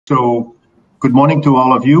So, good morning to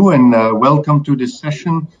all of you, and welcome to this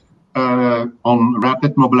session on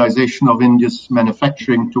rapid mobilization of India's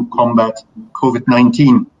manufacturing to combat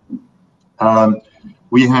COVID-19.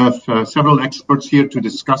 We have several experts here to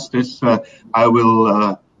discuss this. You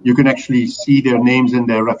can actually see their names and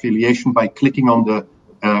their affiliation by clicking on the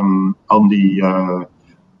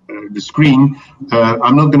screen.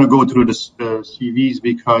 I'm not going to go through the CVs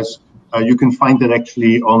because you can find it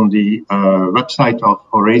actually on the website of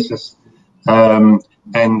Horasis.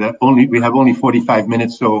 We have only 45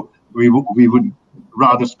 minutes, so we would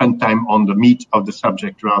rather spend time on the meat of the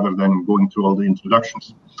subject rather than going through all the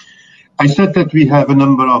introductions. I said that we have a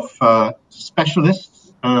number of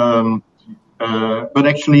specialists, but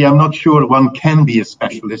actually I'm not sure one can be a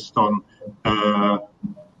specialist on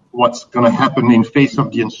what's going to happen in face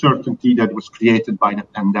of the uncertainty that was created by the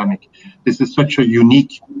pandemic. This is such a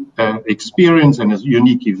unique experience and a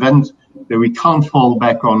unique event that we can't fall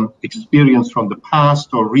back on experience from the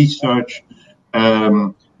past or research.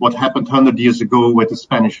 What happened 100 years ago with the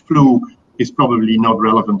Spanish flu is probably not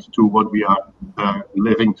relevant to what we are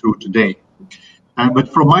living through today. But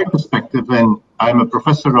from my perspective, and I'm a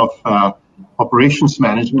professor of operations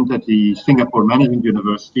management at the Singapore Management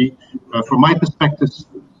University, from my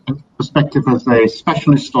perspective as a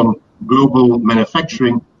specialist on global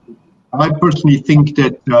manufacturing, I personally think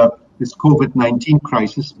that this COVID-19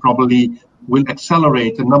 crisis probably will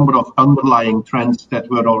accelerate a number of underlying trends that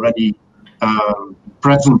were already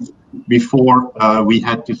present before we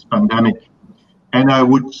had this pandemic. And I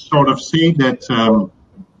would sort of say that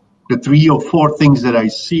the 3 or 4 things that I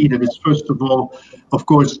see, that is, first of all, of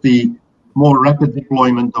course, the more rapid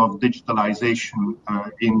deployment of digitalization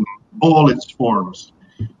in all its forms.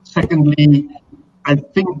 Secondly, I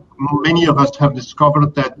think many of us have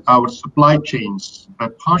discovered that our supply chains,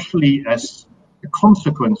 partially as a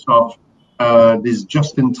consequence of these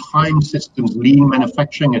just-in-time systems, lean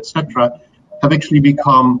manufacturing, etc., have actually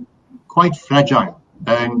become quite fragile,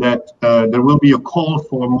 and that there will be a call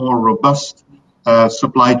for more robust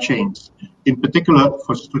supply chains, in particular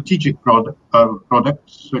for strategic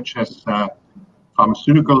products such as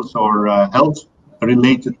pharmaceuticals or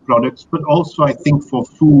health-related products, but also I think for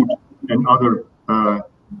food and other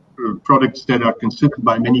products that are considered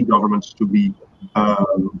by many governments to be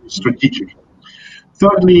strategic.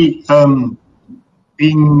 Thirdly,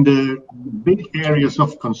 in the big areas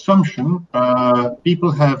of consumption,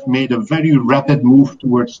 people have made a very rapid move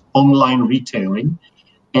towards online retailing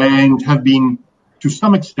and have been, to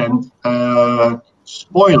some extent,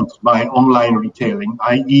 spoiled by online retailing,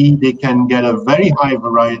 i.e. they can get a very high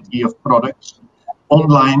variety of products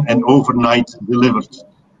online and overnight delivered.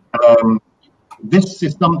 This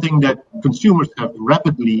is something that consumers have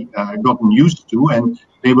rapidly gotten used to, and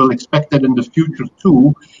they will expect that in the future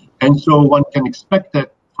too. And so one can expect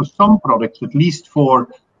that for some products, at least for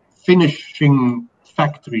finishing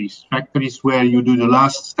factories where you do the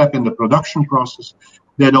last step in the production process,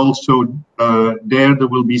 that also there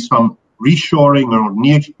will be some reshoring or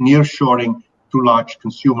nearshoring to large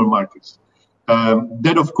consumer markets.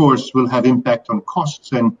 That, of course, will have impact on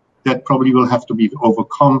costs, and that probably will have to be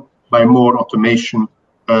overcome by more automation,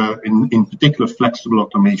 in particular flexible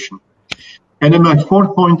automation. And then my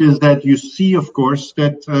 4th point is that you see, of course,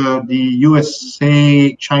 that the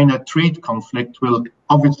USA-China trade conflict will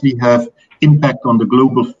obviously have impact on the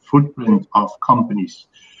global footprint of companies.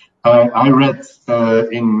 I read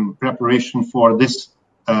in preparation for this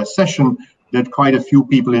session that quite a few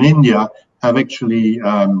people in India have actually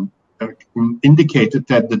indicated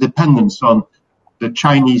that the dependence on the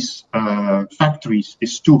Chinese factories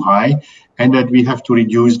is too high and that we have to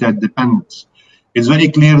reduce that dependence. It's very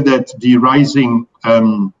clear that the rising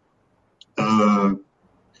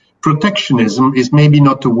protectionism is maybe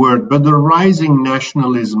not the word, but the rising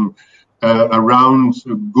nationalism around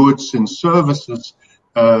goods and services,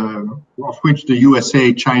 of which the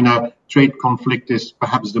USA-China trade conflict is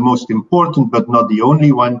perhaps the most important, but not the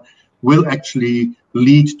only one, will actually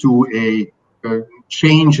lead to a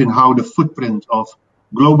change in how the footprint of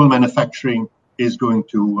global manufacturing is going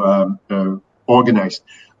to organize.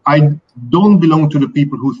 I don't belong to the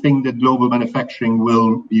people who think that global manufacturing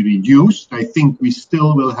will be reduced. I think we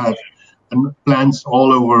still will have plants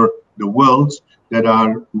all over the world that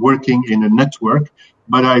are working in a network,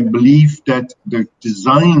 but I believe that the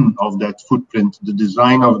design of that footprint, the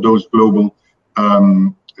design of those global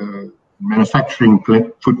manufacturing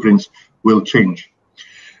footprints will change.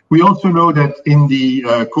 We also know that in the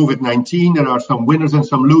COVID-19, there are some winners and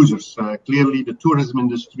some losers. Clearly, the tourism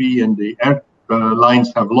industry and the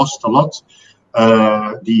airlines have lost a lot.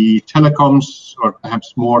 The telecoms, or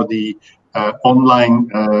perhaps more the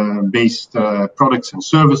online based products and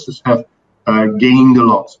services have gained a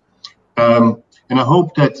lot. And I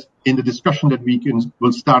hope that in the discussion that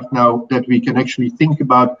will start now, that we can actually think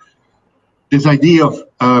about this idea of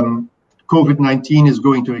COVID-19 is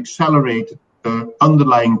going to accelerate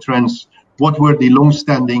underlying trends. What were the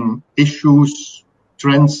long-standing issues,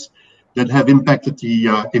 trends that have impacted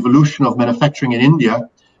the evolution of manufacturing in India,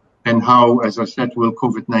 and how, as I said, will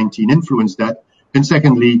COVID-19 influence that? And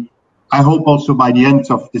secondly, I hope also by the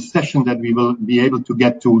end of this session that we will be able to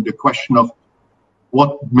get to the question of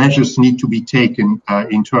what measures need to be taken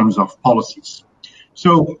in terms of policies.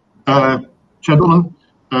 So, gentlemen,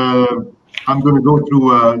 I'm going to go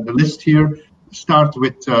through the list here. Start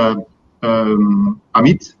with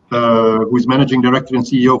Amit, who is Managing Director and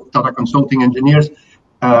CEO of Tata Consulting Engineers,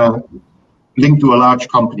 linked to a large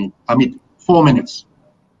company. Amit, 4 minutes.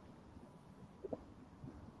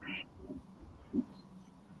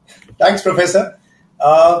 Thanks, Professor.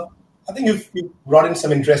 I think you've brought in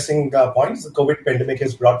some interesting points. The COVID pandemic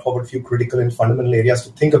has brought forward a few critical and fundamental areas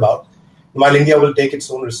to think about. While India will take its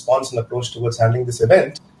own response and approach towards handling this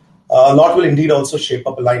event, a lot will indeed also shape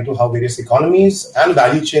up a line to how various economies and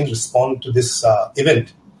value chains respond to this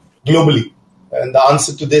event globally. And the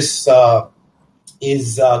answer to this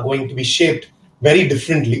is going to be shaped very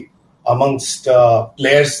differently amongst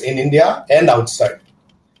players in India and outside.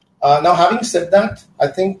 Now, having said that, I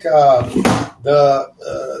think the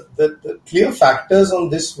clear factors on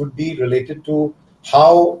this would be related to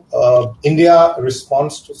how India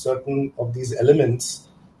responds to certain of these elements,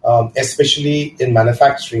 especially in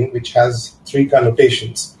manufacturing, which has three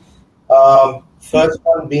connotations. First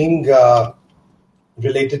one being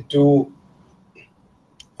related to,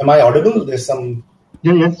 am I audible? There's some...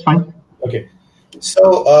 Yeah, it's fine. Okay.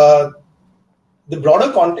 So the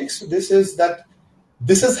broader context to this is that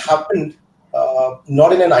this has happened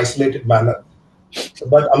not in an isolated manner,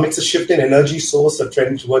 but amidst a shift in energy source, a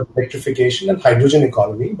trend toward electrification and hydrogen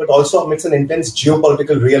economy, but also amidst an intense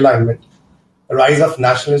geopolitical realignment, a rise of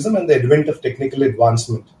nationalism and the advent of technical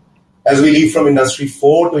advancement. As we leap from Industry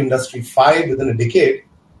 4 to Industry 5 within a decade,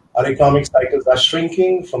 our economic cycles are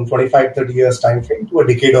shrinking from 25-30 years time frame to a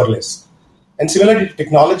decade or less. And similarly,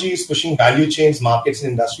 technology is pushing value chains, markets,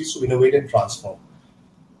 and industries to innovate and transform.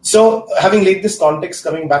 So, having laid this context,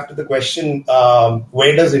 coming back to the question,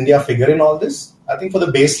 where does India figure in all this? I think for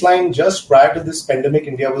the baseline, just prior to this pandemic,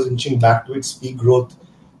 India was inching back to its peak growth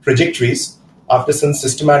trajectories after some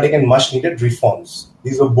systematic and much-needed reforms.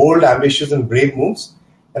 These were bold, ambitious, and brave moves,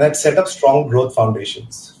 and had set up strong growth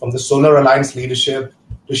foundations. From the Solar Alliance leadership,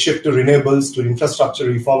 to shift to renewables, to infrastructure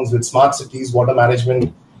reforms with smart cities, water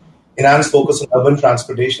management, enhanced focus on urban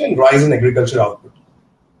transportation, and rise in agriculture output.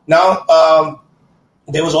 Now,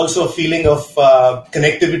 there was also a feeling of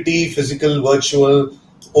connectivity, physical, virtual,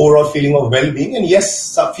 overall feeling of well-being. And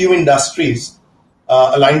yes, a few industries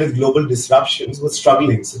aligned with global disruptions were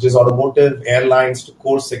struggling, such as automotive, airlines, to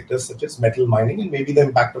core sectors such as metal mining, and maybe the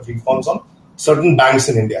impact of reforms on certain banks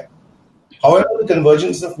in India. However, the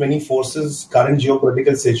convergence of many forces, current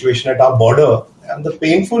geopolitical situation at our border, and the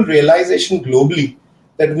painful realization globally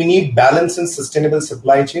that we need balance and sustainable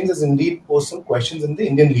supply chains has indeed posed some questions in the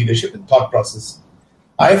Indian leadership and thought process.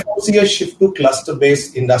 I foresee a shift to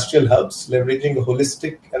cluster-based industrial hubs, leveraging a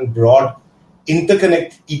holistic and broad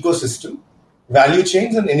interconnect ecosystem, value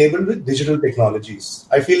chains, and enabled with digital technologies.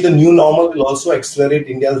 I feel the new normal will also accelerate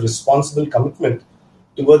India's responsible commitment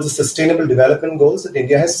towards the sustainable development goals that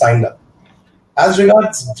India has signed up. As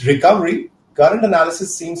regards recovery, current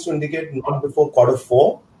analysis seems to indicate not before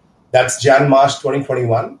Q4, that's Jan-March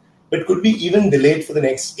 2021, but could be even delayed for the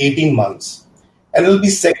next 18 months. And it will be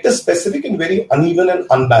sector-specific and very uneven and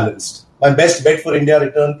unbalanced. My best bet for India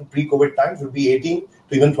return to pre-COVID times would be 18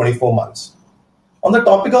 to even 24 months. On the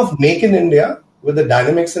topic of Make in India, with the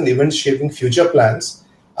dynamics and events shaping future plans,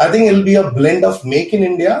 I think it will be a blend of Make in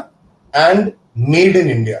India and Made in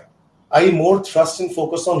India, i.e. more thrust and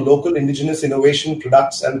focus on local indigenous innovation,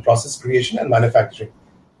 products and process creation and manufacturing.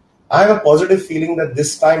 I have a positive feeling that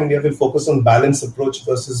this time India will focus on balanced approach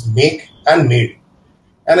versus Make and Made.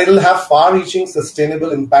 And it will have far-reaching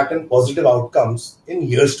sustainable impact and positive outcomes in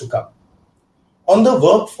years to come. On the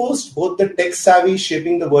workforce, both the tech-savvy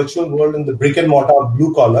shaping the virtual world and the brick-and-mortar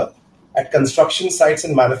blue-collar at construction sites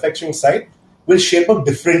and manufacturing sites will shape up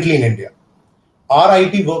differently in India. Our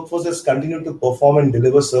IT workforce has continued to perform and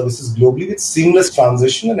deliver services globally with seamless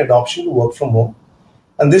transition and adoption to work from home.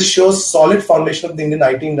 And this shows solid foundation of the Indian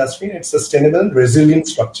IT industry and its sustainable and resilient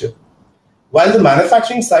structure. While the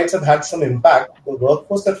manufacturing sites have had some impact, the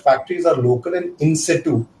workforce at factories are local and in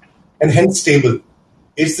situ and hence stable.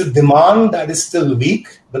 It's the demand that is still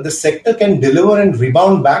weak, but the sector can deliver and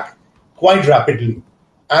rebound back quite rapidly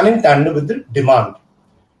and in tandem with the demand.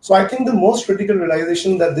 So I think the most critical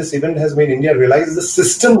realization that this event has made India realize is the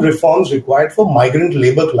system reforms required for migrant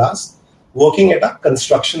labor class working at our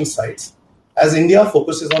construction sites, as India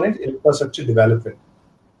focuses on its infrastructure development.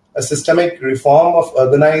 A systemic reform of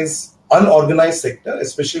unorganized sector,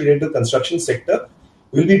 especially related to construction sector,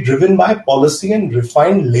 will be driven by policy and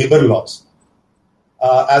refined labor laws.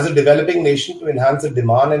 As a developing nation, to enhance the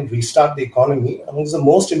demand and restart the economy, amongst the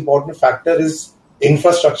most important factor is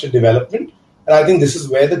infrastructure development. And I think this is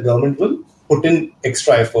where the government will put in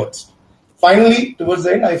extra efforts. Finally, towards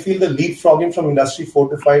the end, I feel the leapfrogging from Industry 4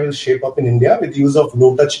 to 5 will shape up in India with use of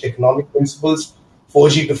low-touch economic principles,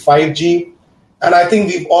 4G to 5G. And I think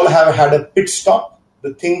we've all have had a pit stop,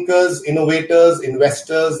 the thinkers, innovators,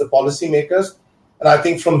 investors, the policymakers. And I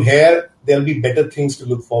think from here, there'll be better things to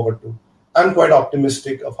look forward to. I'm quite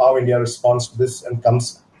optimistic of how India responds to this and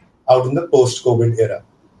comes out in the post-COVID era.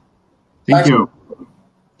 Thank you.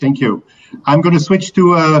 Thank you. I'm going to switch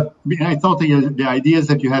to, I thought the ideas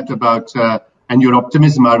that you had about, and your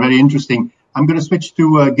optimism are very interesting. I'm going to switch to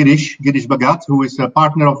Girish Bhagat, who is a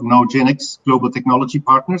partner of KnowGenix Global Technology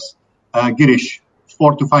Partners. Girish,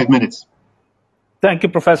 4 to 5 minutes. Thank you,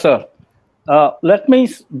 Professor. Let me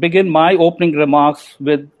begin my opening remarks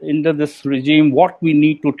with, into this regime, what we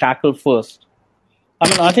need to tackle first.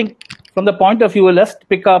 I think from the point of view, let's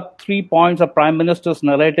pick up 3 points of Prime Minister's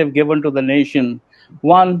narrative given to the nation.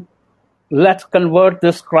 One, let's convert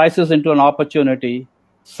this crisis into an opportunity.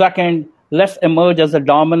 Second, let's emerge as a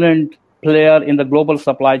dominant player in the global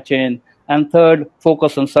supply chain. And third,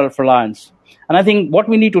 focus on self-reliance. And I think what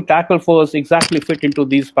we need to tackle first exactly fit into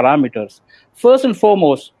these parameters. First and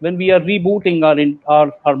foremost, when we are rebooting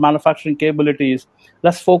our manufacturing capabilities,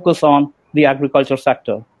 let's focus on the agriculture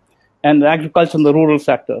sector and the agriculture in the rural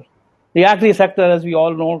sector. The agri sector, as we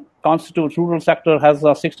all know, constitutes rural sector has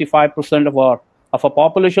 65% of our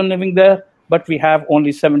population living there, but we have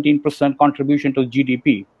only 17% contribution to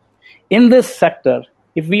GDP. In this sector,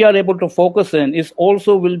 if we are able to focus in, it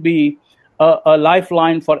also will be a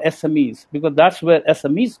lifeline for SMEs, because that's where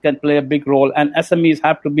SMEs can play a big role, and SMEs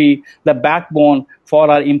have to be the backbone for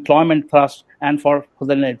our employment thrust and for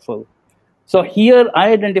the needful. So here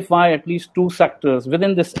I identify at least 2 sectors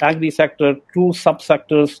within this agri sector, 2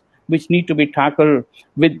 subsectors which need to be tackled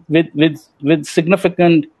with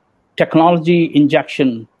significant technology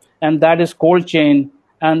injection, and that is cold chain,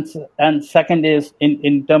 and second is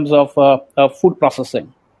in terms of food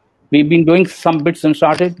processing. We've been doing some bits and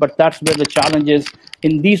started, but that's where the challenge is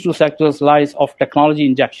in these 2 sectors lies of technology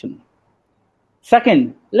injection.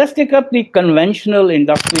 Second, let's take up the conventional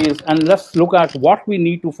industries and let's look at what we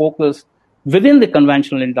need to focus within the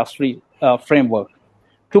conventional industry framework.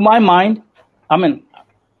 To my mind,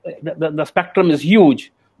 the spectrum is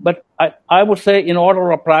huge, but I would say in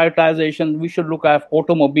order of prioritization, we should look at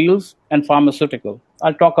automobiles and pharmaceutical.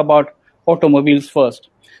 I'll talk about automobiles first.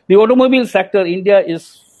 The automobile sector, India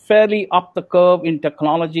is fairly up the curve in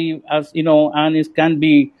technology, as you know, and it can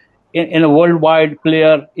be in a worldwide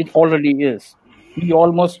player. It already is. We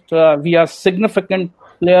are significant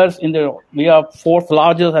players we are 4th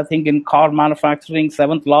largest, I think, in car manufacturing,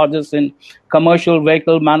 7th largest in commercial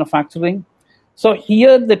vehicle manufacturing. So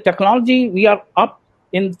here the technology, we are up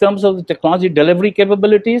in terms of the technology delivery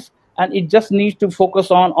capabilities, and it just needs to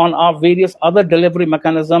focus on our various other delivery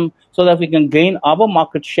mechanisms so that we can gain our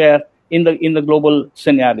market share in the global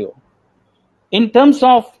scenario. In terms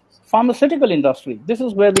of pharmaceutical industry, this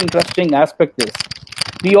is where the interesting aspect is.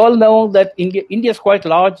 We all know that India is quite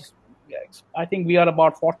large. I think we are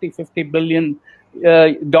about $40-50 billion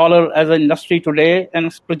as an industry today, and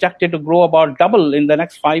it's projected to grow about double in the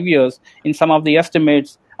next 5 years in some of the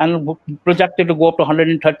estimates, and projected to go up to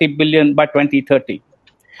 130 billion by 2030.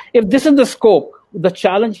 If this is the scope, the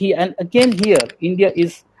challenge here, and again here, India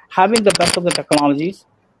is having the best of the technologies,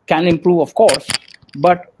 can improve, of course,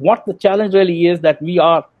 but what the challenge really is that we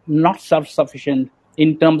are not self-sufficient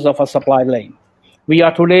in terms of a supply lane. We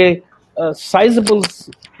are today sizable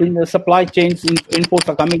in the supply chains. Imports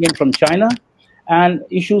are coming in from China, and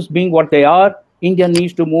issues being what they are, India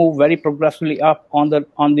needs to move very progressively up on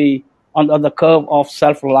the curve of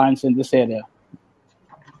self-reliance in this area.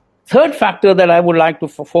 Third factor that I would like to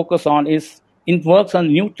focus on is it works on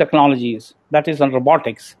new technologies, that is on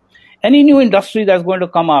robotics. Any new industry that's going to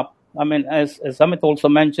come up, as Amit also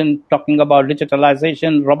mentioned, talking about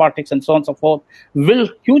digitalization, robotics, and so on and so forth, will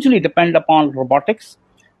hugely depend upon robotics.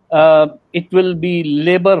 It will be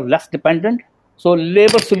labor less dependent. So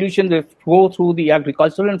labor solutions will go through the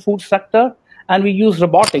agricultural and food sector, and we use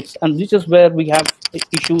robotics, and this is where we have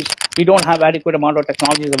issues. We don't have adequate amount of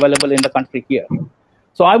technologies available in the country here.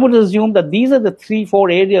 So I would assume that these are the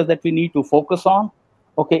 3-4 areas that we need to focus on.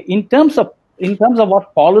 Okay, in terms of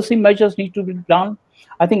what policy measures need to be done,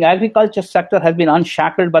 I think agriculture sector has been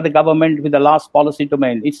unshackled by the government with the last policy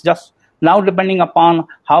domain. It's just now depending upon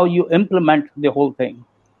how you implement the whole thing.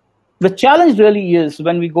 The challenge really is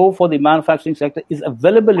when we go for the manufacturing sector is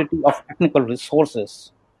availability of technical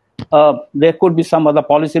resources. There could be some other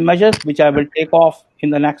policy measures which I will take off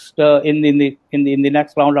in the next in the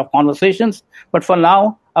next round of conversations. But for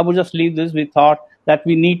now, I will just leave this with thought that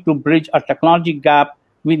we need to bridge a technology gap,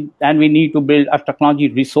 and we need to build a technology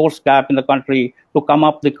resource gap in the country to come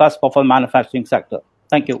up the cusp of a manufacturing sector.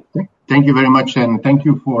 Thank you. Thank you very much, and thank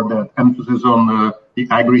you for the emphasis on the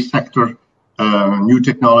agri sector, new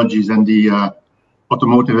technologies, and the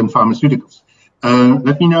automotive and pharmaceuticals.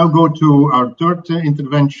 Let me now go to our third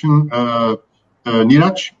intervention,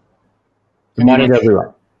 Niraj. Good morning,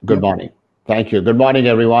 everyone. Good morning. Thank you. Good morning,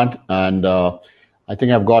 everyone. And I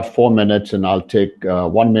think I've got 4 minutes, and I'll take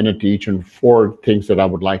 1 minute each and 4 things that I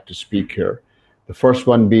would like to speak here. The first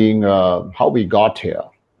one being how we got here.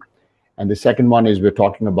 And the second one is we're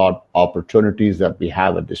talking about opportunities that we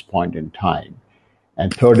have at this point in time.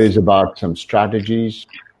 And third is about some strategies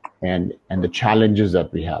and the challenges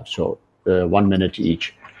that we have. So 1 minute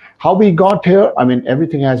each. How we got here, I mean,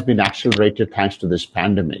 everything has been accelerated thanks to this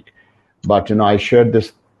pandemic. But, I shared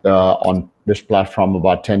this on this platform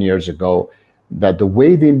about 10 years ago, that the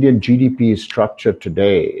way the Indian GDP is structured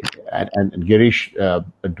today, and Girish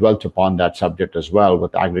dwelt upon that subject as well,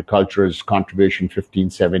 with agriculture's contribution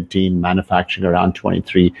 15-17, manufacturing around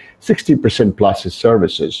 23, 60% plus is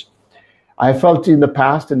services. I felt in the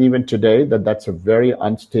past and even today that that's a very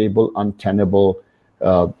unstable, untenable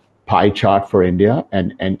pie chart for India.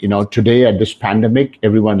 And today at this pandemic,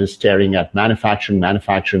 everyone is staring at manufacturing,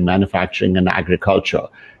 and agriculture.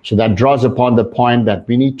 So that draws upon the point that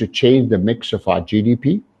we need to change the mix of our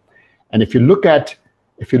GDP. And if you look at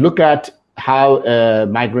how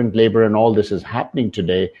migrant labor and all this is happening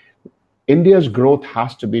today, India's growth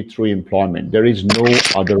has to be through employment. There is no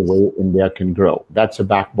other way India can grow. That's the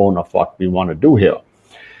backbone of what we want to do here.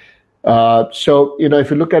 So, if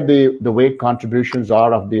you look at the way contributions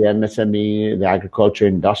are of the MSME, the agriculture,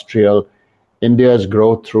 industrial, India's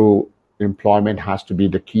growth through employment has to be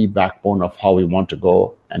the key backbone of how we want to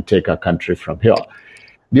go and take our country from here.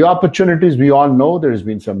 The opportunities, we all know there's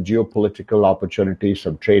been some geopolitical opportunities,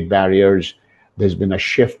 some trade barriers. There's been a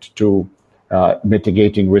shift to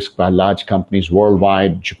mitigating risk by large companies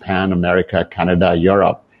worldwide, Japan, America, Canada,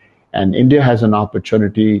 Europe. And India has an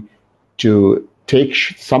opportunity to take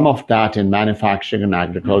some of that in manufacturing and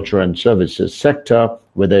agriculture and services sector,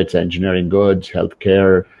 whether it's engineering goods,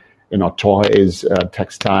 healthcare, toys,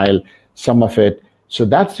 textile, some of it. So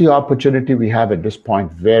that's the opportunity we have at this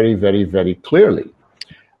point very, very, very clearly.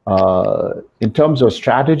 In terms of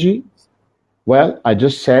strategy, well, I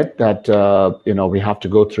just said that, we have to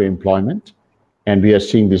go through employment, and we are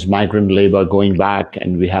seeing this migrant labor going back,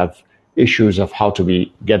 and we have issues of how do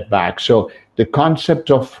we get back. So the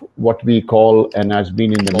concept of what we call, and has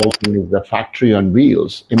been in the making, is the factory on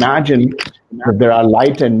wheels. Imagine that there are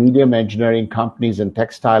light and medium engineering companies and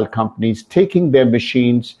textile companies taking their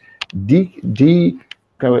machines,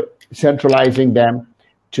 centralizing them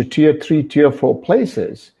to tier 3, tier 4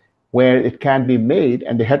 places where it can be made,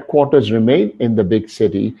 and the headquarters remain in the big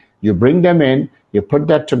city. You bring them in, you put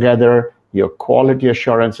that together, your quality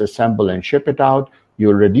assurance, assemble and ship it out.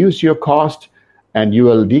 You'll reduce your cost, and you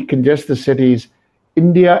will decongest the cities.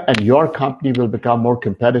 India and your company will become more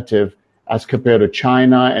competitive as compared to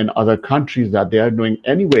China and other countries that they are doing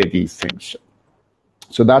anyway these things.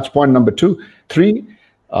 So that's point number 2. 3,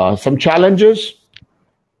 some challenges.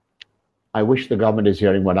 I wish the government is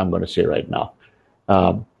hearing what I'm going to say right now.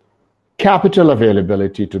 Capital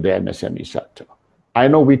availability to the MSME sector. I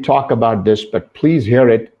know we talk about this, but please hear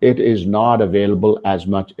it. It is not available as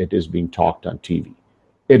much it is being talked on TV.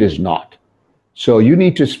 It is not. So you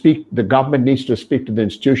need to speak, the government needs to speak to the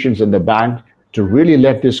institutions and the bank to really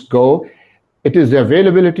let this go. It is the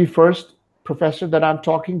availability first, Professor, that I'm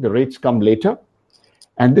talking. The rates come later.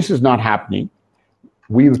 And this is not happening.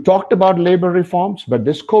 We've talked about labor reforms, but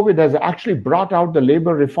this COVID has actually brought out the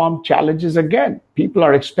labor reform challenges again. People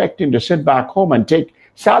are expecting to sit back home and take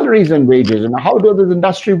salaries and wages. And how does the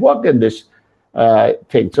industry work in this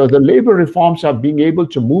thing? So the labor reforms are being able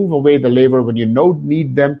to move away the labor when you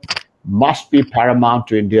need them must be paramount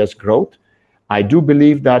to India's growth. I do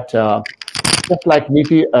believe that just like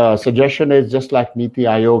suggestion is just like Niti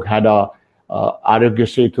Aayog had a Arogya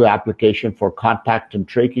Setu application for contact and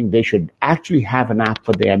tracking, they should actually have an app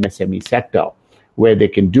for the MSME sector where they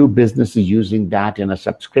can do businesses using that in a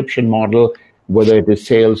subscription model, whether it is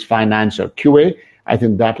sales, finance, or QA. I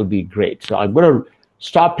think that'll be great. So I'm going to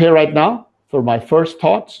stop here right now for my first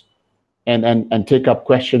thoughts and take up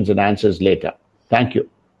questions and answers later. Thank you.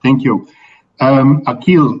 Thank you.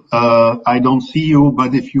 Akhil, I don't see you,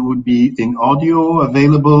 but if you would be in audio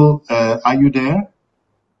available, are you there?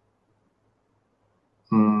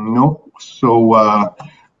 No. So,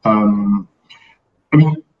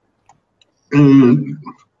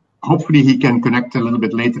 hopefully he can connect a little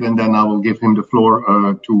bit later, and then I will give him the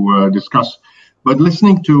floor to discuss. But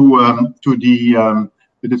listening to the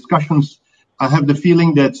discussions, I have the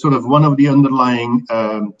feeling that sort of one of the underlying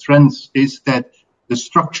trends is that the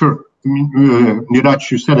structure. Niraj,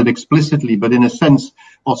 you said it explicitly, but in a sense,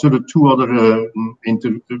 also the two other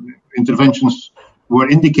interventions were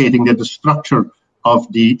indicating that the structure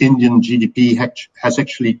of the Indian GDP has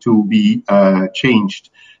actually to be changed.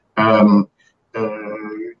 Girish,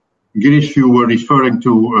 you were referring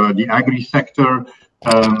to the agri sector.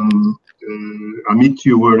 Amit,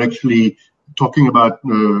 you were actually talking about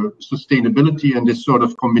sustainability and this sort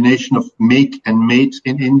of combination of make and mate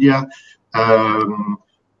in India.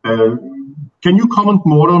 Can you comment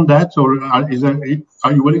more on that, or are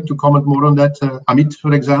you willing to comment more on that, Amit,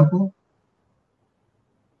 for example?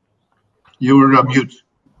 You're mute.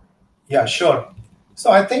 Yeah, sure. So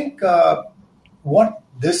I think what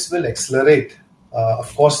this will accelerate,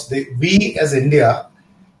 of course, we as India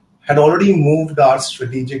had already moved our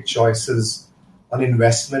strategic choices on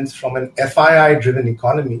investments from an FII-driven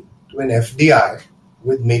economy to an FDI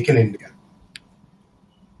with Make in India.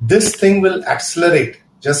 This thing will accelerate,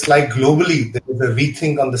 just like globally, there is a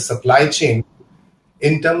rethink on the supply chain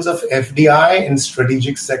in terms of FDI in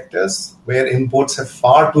strategic sectors where imports have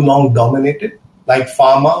far too long dominated, like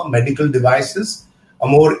pharma, medical devices, a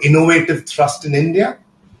more innovative thrust in India.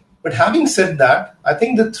 But having said that, I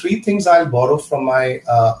think the three things I'll borrow from my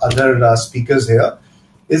other speakers here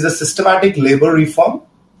is a systematic labor reform,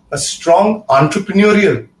 a strong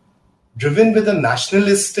entrepreneurial, driven with a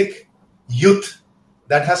nationalistic youth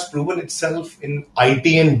that has proven itself in IT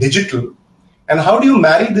and digital. And how do you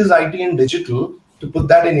marry this IT and digital to put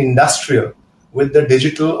that in industrial with the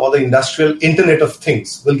digital or the industrial Internet of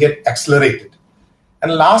Things will get accelerated.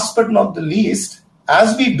 And last but not the least,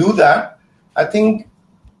 as we do that, I think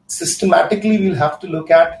systematically we'll have to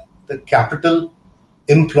look at the capital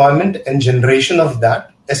employment and generation of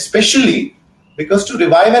that, especially because to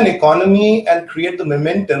revive an economy and create the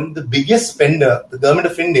momentum, the biggest spender, the government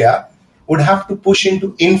of India, would have to push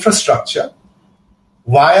into infrastructure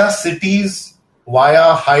via cities,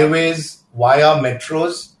 via highways, via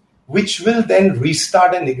metros, which will then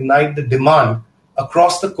restart and ignite the demand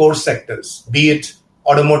across the core sectors, be it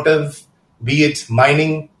automotive, be it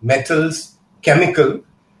mining, metals, chemical.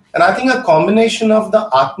 And I think a combination of the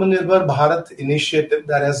Atmanirbhar Bharat initiative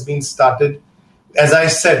that has been started, as I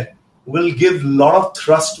said, will give a lot of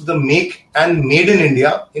thrust to the make and made in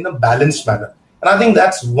India in a balanced manner. And I think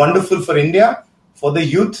that's wonderful for India, for the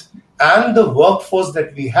youth and the workforce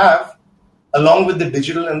that we have, along with the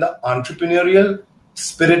digital and the entrepreneurial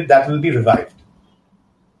spirit that will be revived.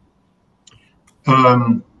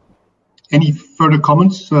 Any further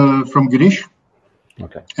comments from Girish?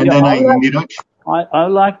 Okay. And then Niraj. I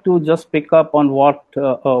would like to just pick up on what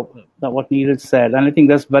Niraj said, and I think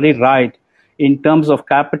that's very right in terms of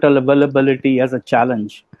capital availability as a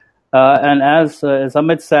challenge. And as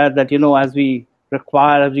Amit said, that as we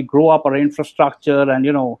grow up our infrastructure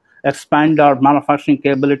and expand our manufacturing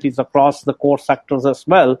capabilities across the core sectors as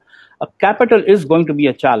well, capital is going to be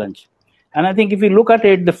a challenge. And I think if you look at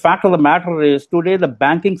it, the fact of the matter is today the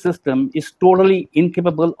banking system is totally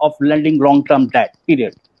incapable of lending long-term debt,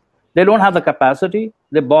 period. They don't have the capacity.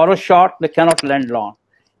 They borrow short. They cannot lend long.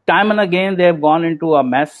 Time and again, they have gone into a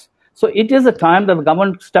mess. So it is a time that the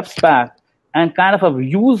government steps back and kind of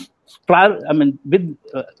with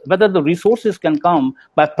whether the resources can come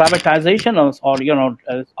by privatization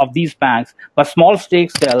of these banks, by small stake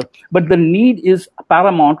sale, but the need is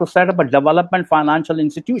paramount to set up a development financial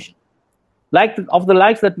institution. Like the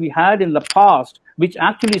likes that we had in the past, which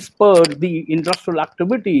actually spurred the industrial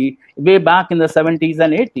activity way back in the 70s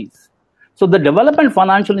and 80s. So the development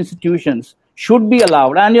financial institutions should be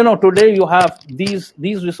allowed. And, today you have these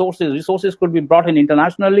resources. Resources could be brought in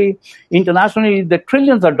internationally. Internationally, the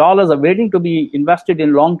trillions of dollars are waiting to be invested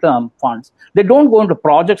in long-term funds. They don't go into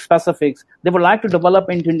project specifics. They would like to develop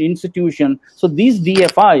into an institution. So these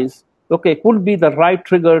DFIs, could be the right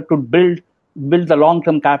trigger to build the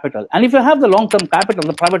long-term capital. And if you have the long-term capital,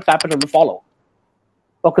 the private capital will follow.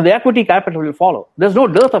 The equity capital will follow. There's no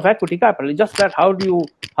dearth of equity capital. It's just that how do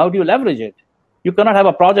you leverage it? You cannot have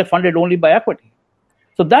a project funded only by equity.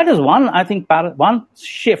 So that is one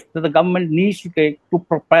shift that the government needs to take to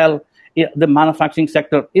propel the manufacturing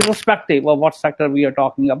sector, irrespective of what sector we are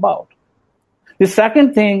talking about. The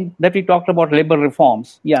second thing that we talked about, labor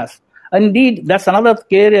reforms. Yes, indeed, that's another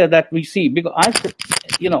area that we see, because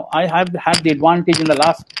I have had the advantage in the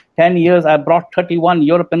last 10 years. I brought 31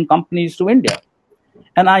 European companies to India.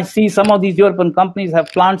 And I see some of these European companies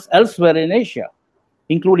have plants elsewhere in Asia,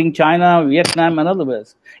 including China, Vietnam, and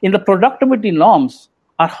others. In the productivity norms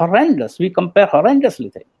are horrendous. We compare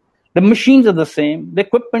horrendously things. The machines are the same. The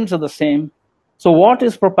equipments are the same. So what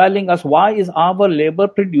is propelling us? Why is our labor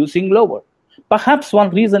producing lower? Perhaps one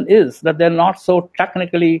reason is that they're not so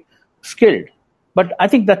technically skilled. But I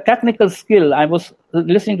think the technical skill, I was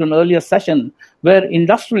listening to an earlier session where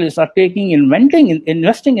industrialists are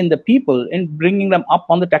investing in the people, in bringing them up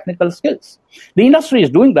on the technical skills. The industry is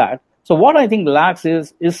doing that. So what I think lacks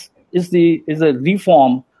is a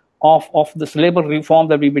reform of this labor reform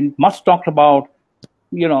that we've been much talked about,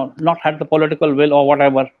 not had the political will or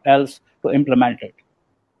whatever else to implement it.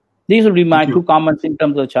 These will be my two comments in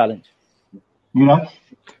terms of the challenge. Niraj?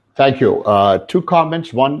 Thank you. Two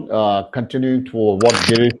comments. One, continuing to what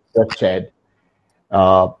Girish just said.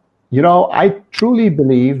 I truly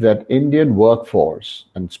believe that Indian workforce,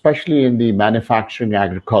 and especially in the manufacturing,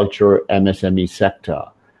 agriculture, MSME sector,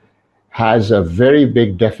 has a very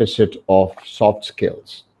big deficit of soft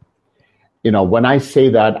skills. When I say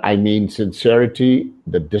that, I mean sincerity,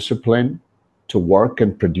 the discipline to work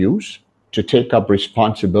and produce, to take up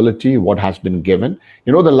responsibility, what has been given.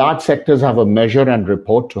 The large sectors have a measure and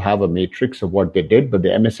report to have a matrix of what they did, but the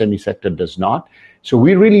MSME sector does not. So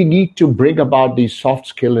we really need to bring about these soft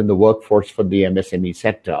skill in the workforce for the MSME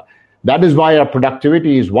sector. That is why our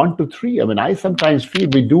productivity is 1 to 3. I sometimes feel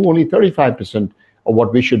we do only 35% of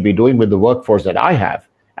what we should be doing with the workforce that I have,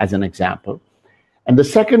 as an example. And the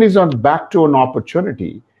second is back to an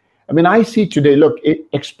opportunity. I see today, look,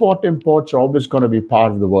 export imports are always going to be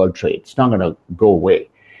part of the world trade. It's not going to go away.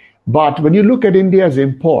 But when you look at India's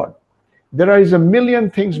import, there is a million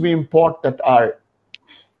things we import that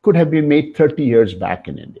could have been made 30 years back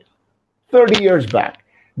in India. 30 years back.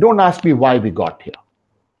 Don't ask me why we got here.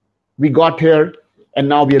 We got here and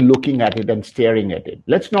now we are looking at it and staring at it.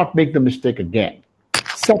 Let's not make the mistake again.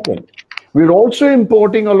 Second, we're also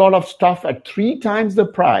importing a lot of stuff at 3 times the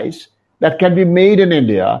price that can be made in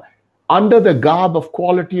India under the garb of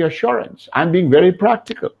quality assurance. I'm being very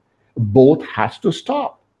practical. Both has to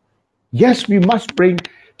stop. Yes, we must bring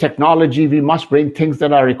technology, we must bring things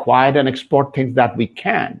that are required and export things that we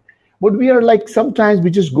can. But we are sometimes we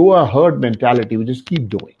just go a herd mentality, we just keep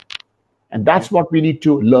doing. And that's what we need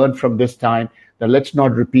to learn from this time, that let's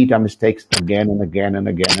not repeat our mistakes again and again and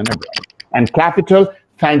again and again. And capital,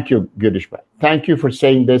 thank you, Girish. Thank you for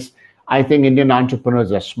saying this. I think Indian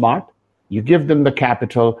entrepreneurs are smart. You give them the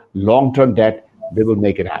capital, long-term debt, they will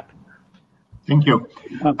make it happen. Thank you.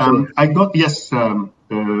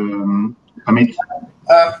 Amit.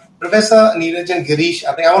 Professor Niraj and Girish,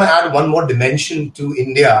 I think I want to add one more dimension to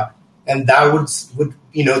India, and that would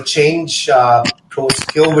change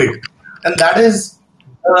post-COVID, and that is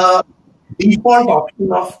the default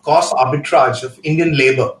option of cost arbitrage of Indian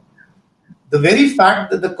labor. The very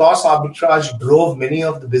fact that the cost arbitrage drove many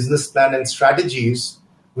of the business plan and strategies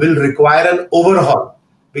will require an overhaul,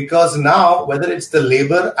 because now, whether it's the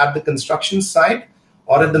labor at the construction site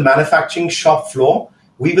or at the manufacturing shop floor,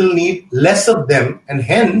 we will need less of them, and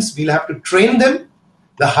hence we'll have to train them.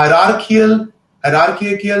 The hierarchical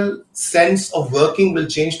sense of working will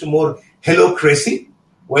change to more holacracy,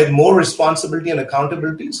 with more responsibility and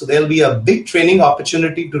accountability. So there'll be a big training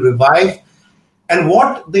opportunity to revive. And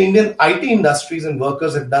what the Indian IT industries and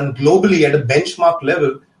workers have done globally at a benchmark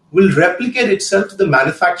level will replicate itself to the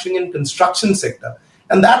manufacturing and construction sector.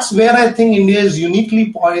 And that's where I think India is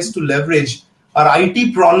uniquely poised to leverage our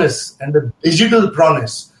IT prowess and the digital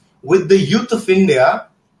prowess with the youth of India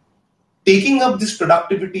taking up this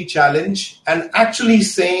productivity challenge and actually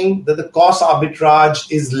saying that the cost arbitrage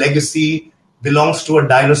is legacy, belongs to a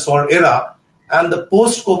dinosaur era, and the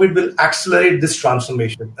post-COVID will accelerate this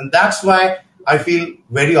transformation. And that's why I feel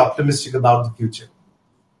very optimistic about the future.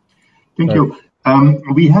 Thank you.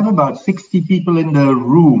 We have about 60 people in the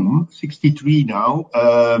room, 63 now.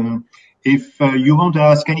 If you want to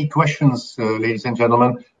ask any questions, ladies and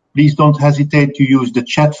gentlemen, please don't hesitate to use the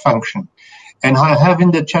chat function. And I have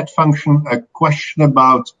in the chat function a question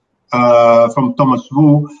from Thomas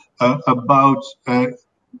Wu about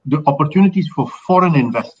the opportunities for foreign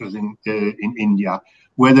investors in India,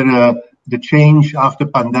 whether the change after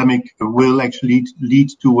pandemic will actually lead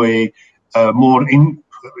to a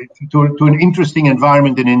to an interesting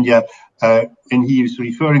environment in India, and he is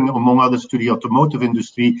referring, among others, to the automotive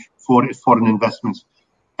industry for foreign investments.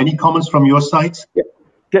 Any comments from your side?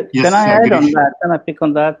 Can I add on that? Can I pick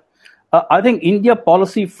on that? I think India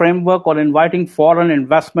policy framework on inviting foreign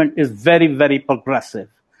investment is very, very progressive.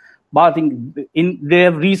 But I think they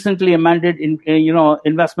have recently amended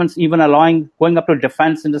investments even allowing going up to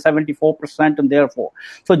defense into 74% and therefore.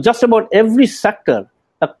 So just about every sector,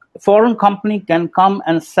 a foreign company can come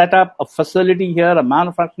and set up a facility here, a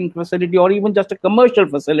manufacturing facility, or even just a commercial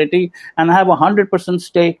facility and have 100%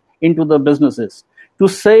 stake into the businesses. To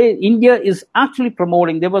say India is actually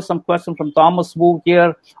promoting, there was some question from Thomas Wu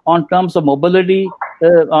here on terms of mobility,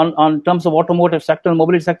 on terms of automotive sector,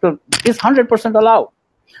 mobility sector, is 100% allowed.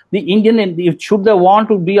 The Indian, should they want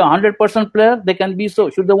to be a 100% player, they can be so.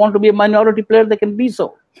 Should they want to be a minority player, they can be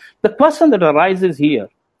so. The question that arises here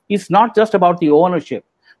is not just about the ownership.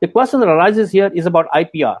 The question that arises here is about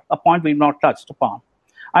IPR, a point we've not touched upon.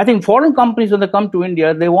 I think foreign companies, when they come to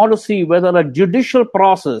India, they want to see whether a judicial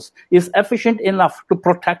process is efficient enough to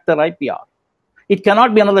protect their IPR. It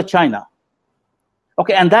cannot be another China.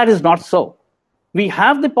 Okay, and that is not so. We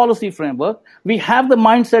have the policy framework. We have the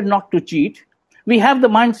mindset not to cheat. We have the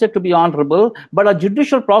mindset to be honorable, but a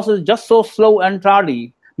judicial process is just so slow and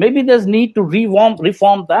tardy. Maybe there's need to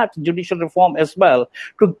reform that judicial reform as well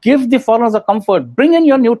to give the foreigners a comfort. Bring in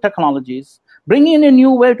your new technologies. Bring in a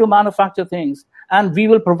new way to manufacture things. And we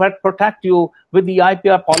will protect you with the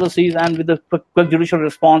IPR policies and with the quick judicial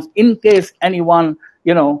response in case anyone,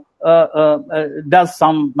 does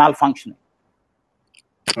some malfunctioning.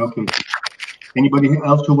 Okay. Anybody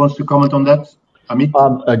else who wants to comment on that? Amit?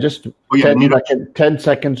 Just 10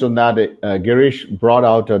 seconds on that. Girish brought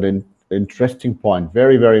out an interesting point,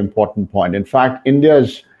 very, very important point. In fact,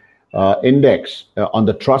 India's index on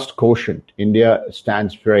the trust quotient, India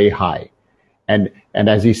stands very high. And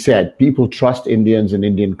as he said, people trust Indians and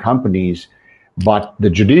Indian companies, but the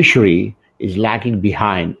judiciary is lagging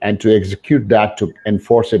behind. And to execute that, to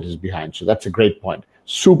enforce it, is behind. So that's a great point.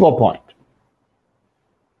 Super point.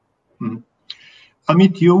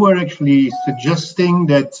 Amit, you were actually suggesting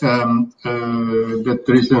that that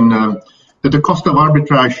there is that the cost of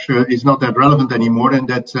arbitrage is not that relevant anymore, and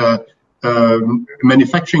that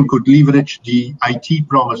manufacturing could leverage the IT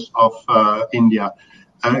promise of India.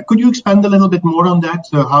 Could you expand a little bit more on that,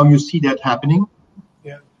 how you see that happening?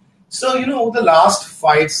 Yeah. So, over the last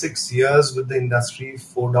 5-6 years with the Industry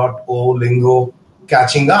 4.0 lingo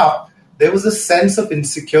catching up, there was a sense of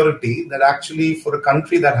insecurity that actually for a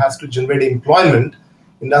country that has to generate employment,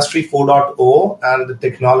 Industry 4.0 and the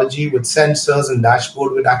technology with sensors and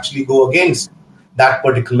dashboard would actually go against that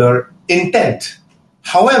particular intent.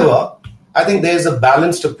 However, I think there's a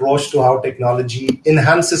balanced approach to how technology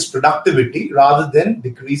enhances productivity rather than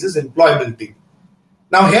decreases employability.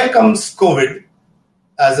 Now here comes COVID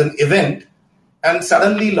as an event, and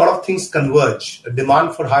suddenly a lot of things converge. A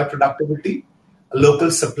demand for high productivity, a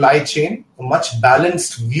local supply chain, a much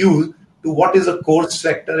balanced view to what is a core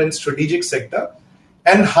sector and strategic sector,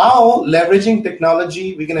 and how leveraging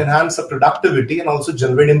technology we can enhance the productivity and also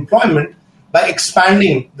generate employment by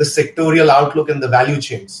expanding the sectorial outlook and the value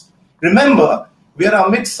chains. Remember, we are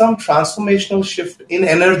amidst some transformational shift in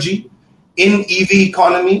energy, in EV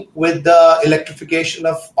economy with the electrification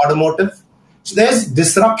of automotive. So there's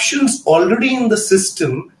disruptions already in the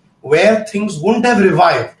system where things wouldn't have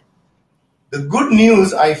revived. The good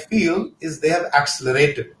news, I feel, is they have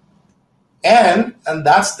accelerated. And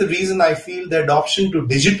that's the reason I feel the adoption to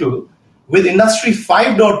digital with Industry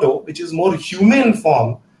 5.0, which is more human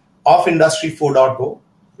form of Industry 4.0,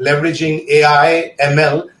 leveraging AI,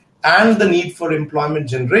 ML, and the need for employment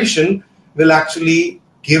generation will actually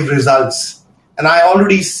give results. And I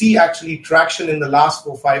already see actually traction in the last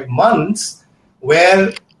 4-5 months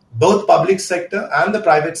where both public sector and the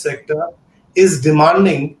private sector is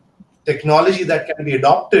demanding technology that can be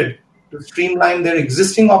adopted to streamline their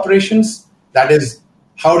existing operations. That is,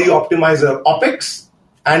 how do you optimize your OPEX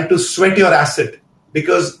and to sweat your asset?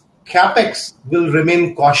 Because CAPEX will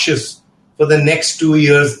remain cautious for the next 2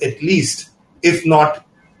 years at least, if not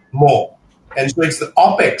more. And so it's the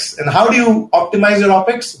OPEX. And how do you optimize your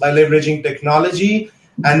OPEX? By leveraging technology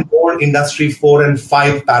and more Industry 4 and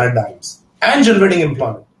 5 paradigms and generating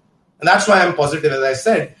employment. And that's why I'm positive, as I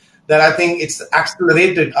said, that I think it's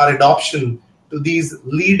accelerated our adoption to these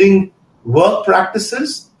leading work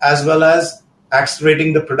practices as well as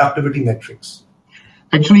accelerating the productivity metrics.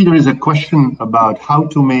 Actually, there is a question about how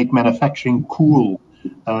to make manufacturing cool,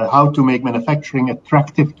 how to make manufacturing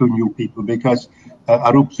attractive to new people, because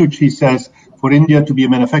Arup Suchi says, for India to be a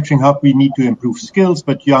manufacturing hub, we need to improve skills,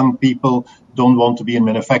 but young people don't want to be in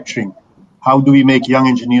manufacturing. How do we make young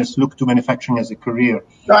engineers look to manufacturing as a career?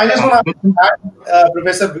 No, I just want to add,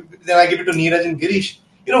 Professor, then I give it to Niraj and Girish.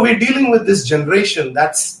 we're dealing with this generation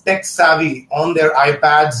that's tech savvy on their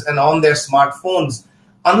iPads and on their smartphones.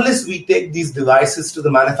 Unless we take these devices to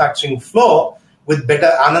the manufacturing floor with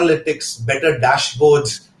better analytics, better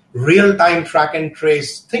dashboards, real-time track and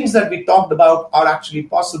trace, things that we talked about are actually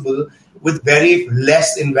possible with very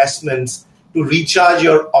less investments to recharge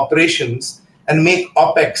your operations and make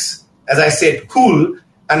OPEX, as I said, cool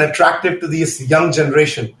and attractive to this young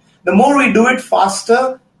generation. The more we do it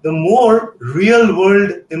faster, the more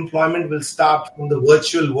real-world employment will start from the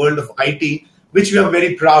virtual world of IT, which we are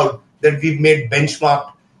very proud that we've made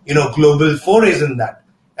benchmark, global forays in that.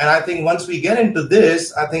 And I think once we get into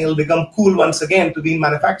this, I think it'll become cool once again to be in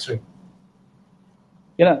manufacturing.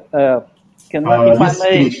 If I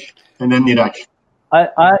may, and then Niraj.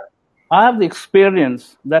 I have the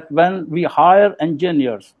experience that when we hire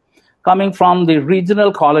engineers coming from the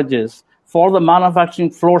regional colleges for the manufacturing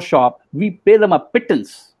floor shop, we pay them a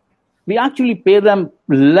pittance. We actually pay them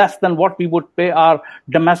less than what we would pay our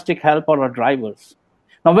domestic help or our drivers.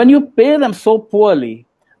 Now, when you pay them so poorly,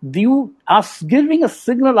 you are giving a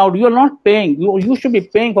signal out. You are not paying. You should be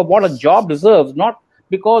paying for what a job deserves, not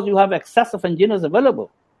because you have excess of engineers available.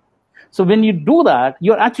 So when you do that,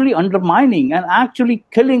 you're actually undermining and actually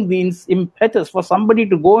killing the impetus for somebody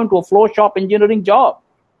to go into a floor shop engineering job.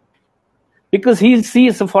 Because he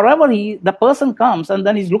sees forever, the person comes and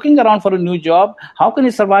then he's looking around for a new job. How can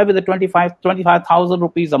he survive with the 25,000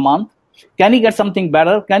 rupees a month? Can he get something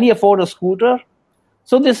better? Can he afford a scooter?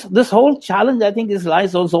 So this whole challenge, I think,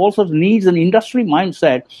 also needs an industry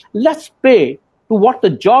mindset. Let's pay to what the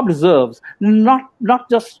job deserves, not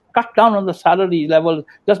just cut down on the salary level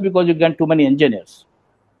just because you get too many engineers.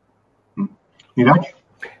 Niraj?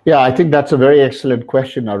 Yeah, I think that's a very excellent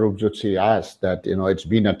question Arup Jutsi asked, that, it's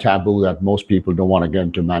been a taboo that most people don't want to get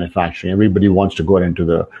into manufacturing. Everybody wants to go into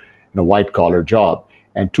the white collar job.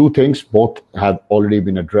 And two things, both have already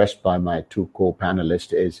been addressed by my two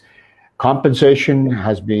co-panelists, is compensation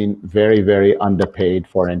has been very, very underpaid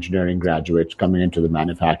for engineering graduates coming into the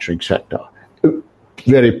manufacturing sector.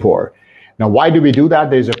 Very poor. Now, why do we do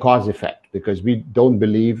that? There's a cause effect, because we don't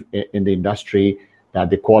believe in the industry that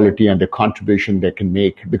the quality and the contribution they can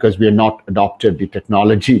make, because we are not adopted the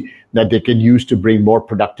technology that they can use to bring more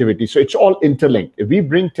productivity. So it's all interlinked. If we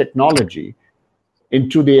bring technology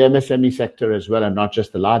into the MSME sector as well, and not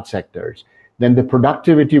just the large sectors, then the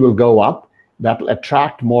productivity will go up. That will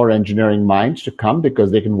attract more engineering minds to come,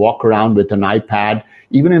 because they can walk around with an iPad,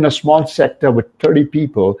 even in a small sector with 30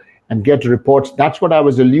 people, and get reports. That's what I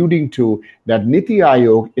was alluding to, that Niti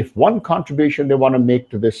Aayog, if one contribution they want to make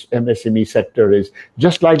to this MSME sector is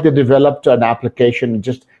just like they developed an application in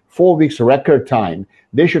just 4 weeks record time,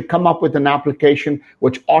 they should come up with an application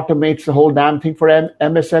which automates the whole damn thing for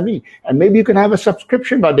MSME. And maybe you can have a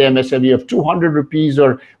subscription by the MSME of 200 rupees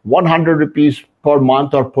or 100 rupees per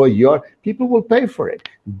month or per year. People will pay for it.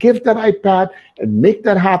 Give that iPad and make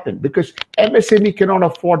that happen, because MSME cannot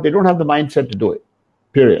afford, they don't have the mindset to do it,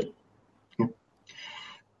 period.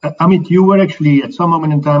 Amit, you were actually at some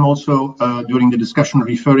moment in time also during the discussion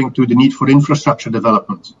referring to the need for infrastructure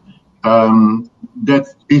development. That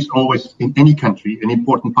is always in any country an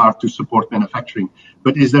important part to support manufacturing.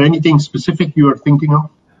 But is there anything specific you are thinking of?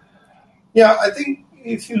 Yeah, I think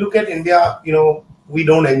if you look at India, we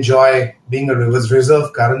don't enjoy being a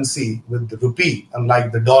reserve currency with the rupee,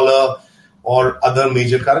 unlike the dollar or other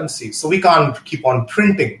major currencies. So we can't keep on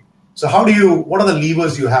printing. So what are the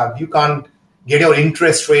levers you have? You can't get your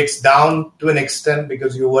interest rates down to an extent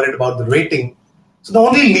because you're worried about the rating. So the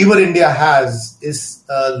only lever India has is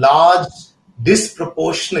a large,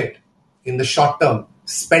 disproportionate, in the short term,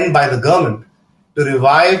 spend by the government to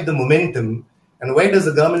revive the momentum. And where does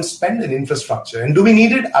the government spend in infrastructure? And do we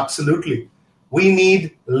need it? Absolutely. We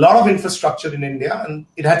need a lot of infrastructure in India, and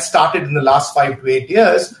it had started in the last 5 to 8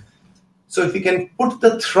 years. So if we can put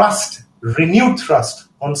the renewed thrust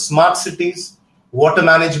on smart cities, water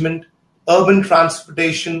management, urban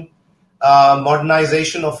transportation,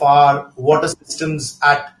 modernization of our water systems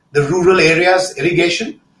at the rural areas,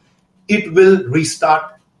 irrigation, it will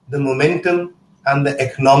restart the momentum and the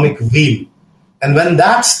economic wheel. And when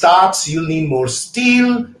that starts, you'll need more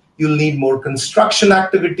steel, you'll need more construction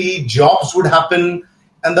activity, jobs would happen,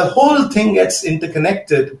 and the whole thing gets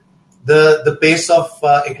interconnected. The pace of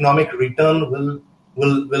economic return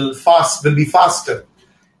will be faster.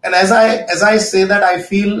 And as I say that, I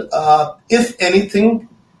feel if anything,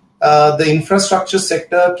 the infrastructure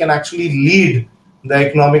sector can actually lead the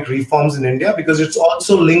economic reforms in India, because it's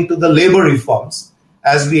also linked to the labor reforms,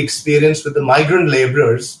 as we experienced with the migrant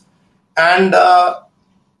laborers. And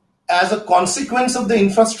as a consequence of the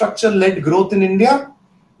infrastructure-led growth in India,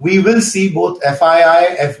 we will see both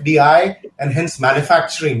FII, FDI, and hence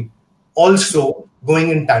manufacturing also going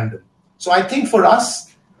in tandem. So I think for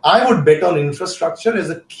us, I would bet on infrastructure as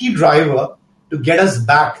a key driver to get us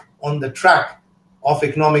back on the track of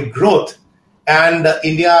economic growth. And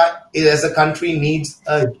India, as a country, needs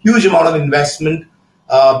a huge amount of investment.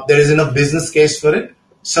 There is enough business case for it.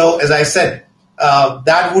 So, as I said,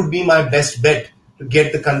 that would be my best bet to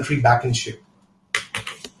get the country back in shape.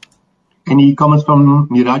 Any comments from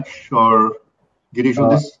Niraj or Girish on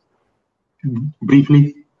this?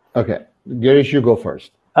 Briefly. Okay. Girish, you go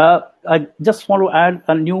first. I just want to add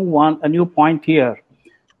a new point here.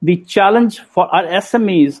 The challenge for our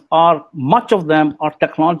SMEs are, much of them are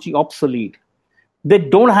technology obsolete. They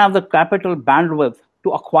don't have the capital bandwidth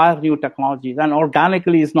to acquire new technologies, and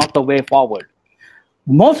organically is not the way forward.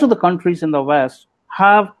 Most of the countries in the West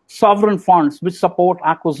have sovereign funds which support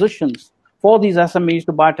acquisitions for these SMEs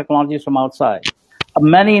to buy technologies from outside.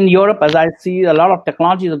 Many in Europe, as I see, a lot of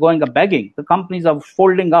technologies are going begging. The companies are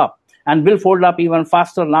folding up and will fold up even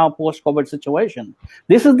faster now post-COVID situation.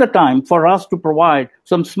 This is the time for us to provide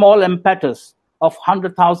some small impetus of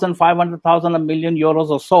 100,000, 500,000, €1 million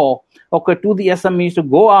or so, okay, to the SMEs to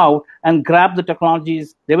go out and grab the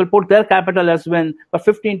technologies. They will put their capital as win, but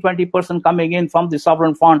 15-20% coming in from the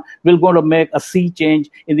sovereign fund will going to make a sea change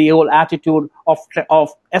in the whole attitude of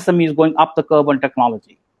SMEs going up the curve on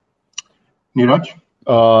technology. Niraj?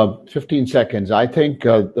 15 seconds. I think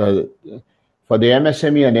for the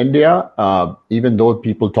MSME in India, even though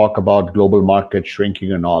people talk about global market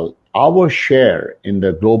shrinking and all, our share in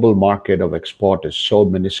the global market of export is so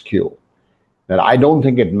minuscule that I don't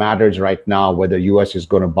think it matters right now whether US is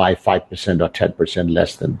going to buy 5% or 10%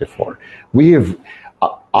 less than before. We have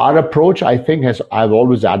our approach, I think, I've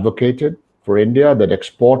always advocated for India that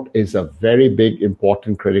export is a very big,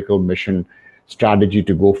 important, critical mission strategy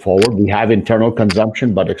to go forward. We have internal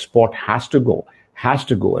consumption, but export has to go.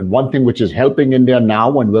 And one thing which is helping India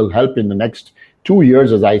now and will help in the next 2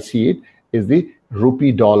 years, as I see it, is the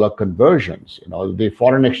rupee dollar conversions. The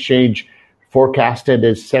foreign exchange forecasted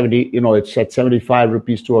is 70, it's at 75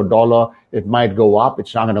 rupees to a dollar. It might go up.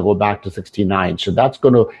 It's not going to go back to 69. So that's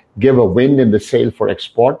going to give a wind in the sail for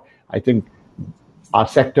export. I think our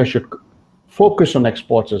sector should focus on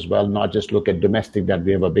exports as well, not just look at domestic that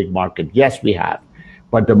we have a big market. Yes, we have.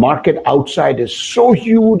 But the market outside is so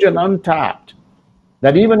huge and untapped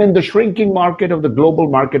that even in the shrinking market of the global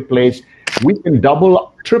marketplace, we can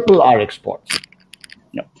double, triple our exports.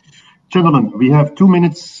 Yeah. Gentlemen, we have 2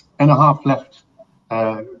 minutes and a half left.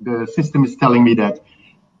 The system is telling me that.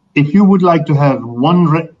 If you would like to have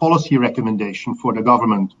one policy recommendation for the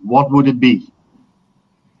government, what would it be?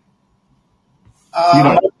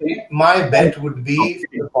 My bet would be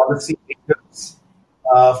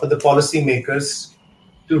for the policymakers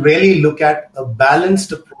to really look at a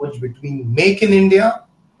balanced approach between Make in India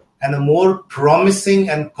and a more promising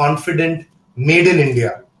and confident Made in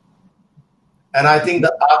India. And I think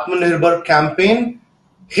the Atmanirbhar campaign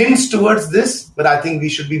hints towards this, but I think we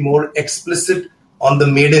should be more explicit on the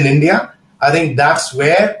Made in India. I think that's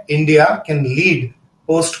where India can lead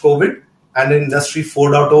post-COVID and Industry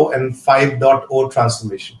 4.0 and 5.0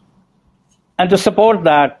 transformation. And to support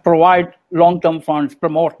that, provide long-term funds,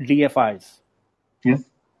 promote DFIs. Yes.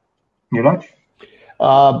 Niraj?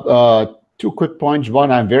 2 quick points.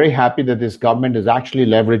 One, I'm very happy that this government is actually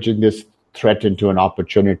leveraging this threat into an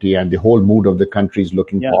opportunity, and the whole mood of the country is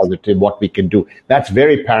looking positive, what we can do. That's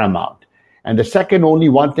very paramount. And the second, only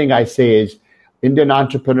one thing I say is Indian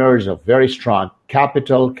entrepreneurs are very strong.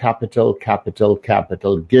 Capital, capital, capital,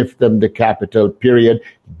 capital. Give them the capital, period.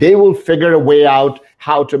 They will figure a way out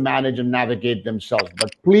how to manage and navigate themselves.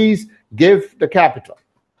 But please give the capital.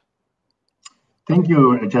 Thank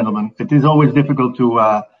you, gentlemen. It is always difficult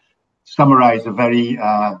to summarize a very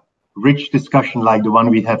rich discussion like the one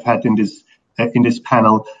we have had in this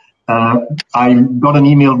panel. I got an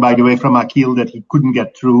email, by the way, from Akhil that he couldn't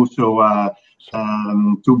get through. So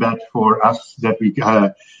too bad for us that we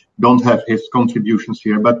don't have his contributions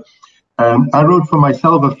here. But I wrote for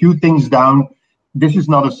myself a few things down. This is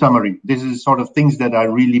not a summary. This is sort of things that I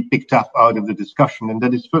really picked up out of the discussion. And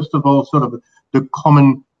that is, first of all, sort of the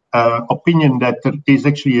common opinion that there is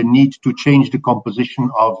actually a need to change the composition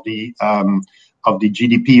of the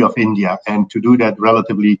GDP of India, and to do that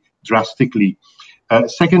relatively drastically.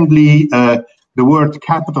 Secondly, the word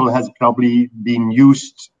capital has probably been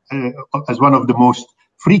used as one of the most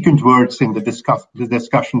frequent words in the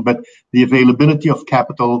discussion, but the availability of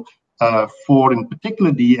capital for, in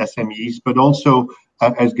particular, the SMEs, but also,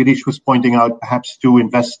 as Girish was pointing out, perhaps to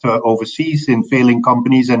invest overseas in failing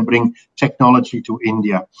companies and bring technology to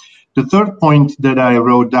India. The third point that I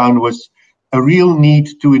wrote down was a real need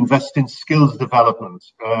to invest in skills development,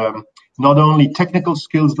 not only technical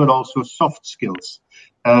skills, but also soft skills.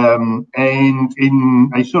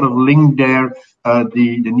 I sort of linked there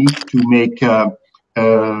the need to make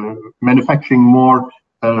manufacturing more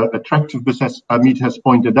attractive, because as Amit has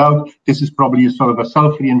pointed out, this is probably a sort of a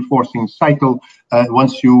self-reinforcing cycle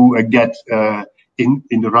once you get in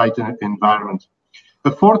the right environment.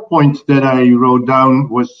 The fourth point that I wrote down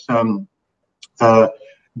was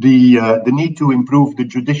the need to improve the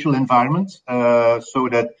judicial environment so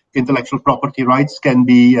that intellectual property rights can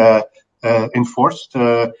be enforced,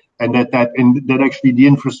 and that actually the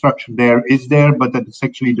infrastructure there is there, but that it's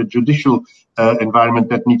actually the judicial environment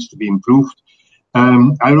that needs to be improved.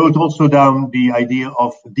 I wrote also down the idea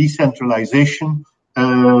of decentralization,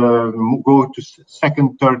 go to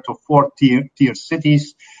second, third, or fourth tier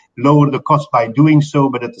cities, lower the cost by doing so,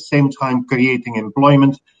 but at the same time creating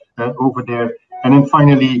employment over there. And then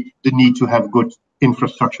finally, the need to have good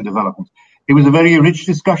infrastructure development. It was a very rich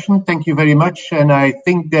discussion. Thank you very much. And I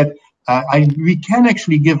think that we can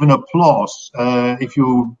actually give an applause if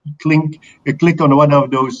you click on one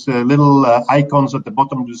of those little icons at the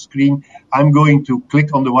bottom of the screen. I'm going to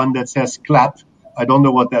click on the one that says clap. I don't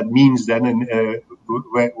know what that means then and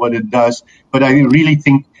what it does, but I really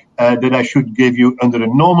think that I should give you, under a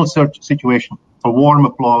normal situation, a warm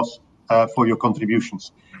applause for your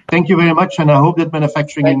contributions. Thank you very much, and I hope that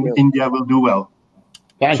manufacturing in India will do well.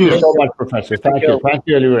 Thank you so much, Professor. Thank you. Thank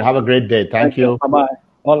you, Oliver. Have a great day. Thank you. Bye-bye.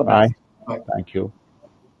 All the best. Bye. Thank you.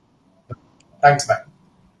 Thanks, man.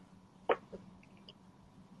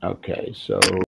 Okay, so